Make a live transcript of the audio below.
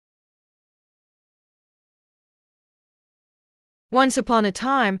Once upon a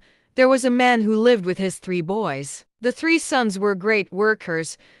time, there was a man who lived with his 3 boys. The 3 sons were great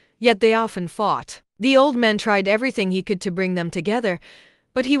workers, yet they often fought. The old man tried everything he could to bring them together,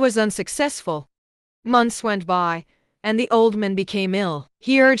 but he was unsuccessful. Months went by, and the old man became ill.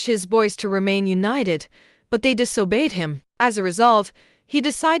 He urged his boys to remain united, but they disobeyed him. As a result, he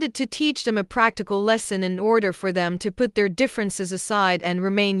decided to teach them a practical lesson in order for them to put their differences aside and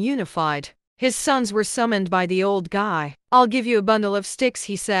remain unified. His sons were summoned by the old guy. "I'll give you a bundle of sticks,"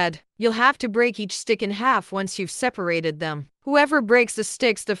 he said. "You'll have to break each stick in half once you've separated them. Whoever breaks the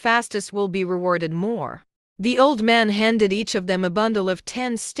sticks the fastest will be rewarded more." The old man handed each of them a bundle of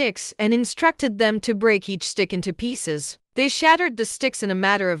 10 sticks and instructed them to break each stick into pieces. They shattered the sticks in a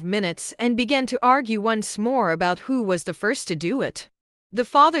matter of minutes and began to argue once more about who was the first to do it. The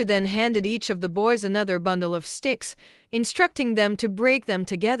father then handed each of the boys another bundle of sticks, instructing them to break them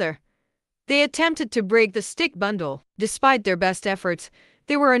together. They attempted to break the stick bundle. Despite their best efforts,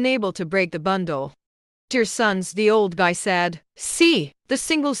 they were unable to break the bundle. "Dear sons," the old guy said, "see, the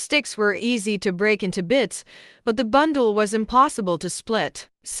single sticks were easy to break into bits, but the bundle was impossible to split.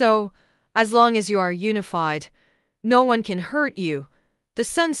 So, as long as you are unified, no one can hurt you." The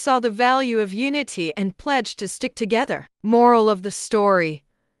sons saw the value of unity and pledged to stick together. Moral of the story: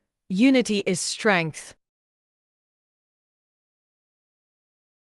 unity is strength.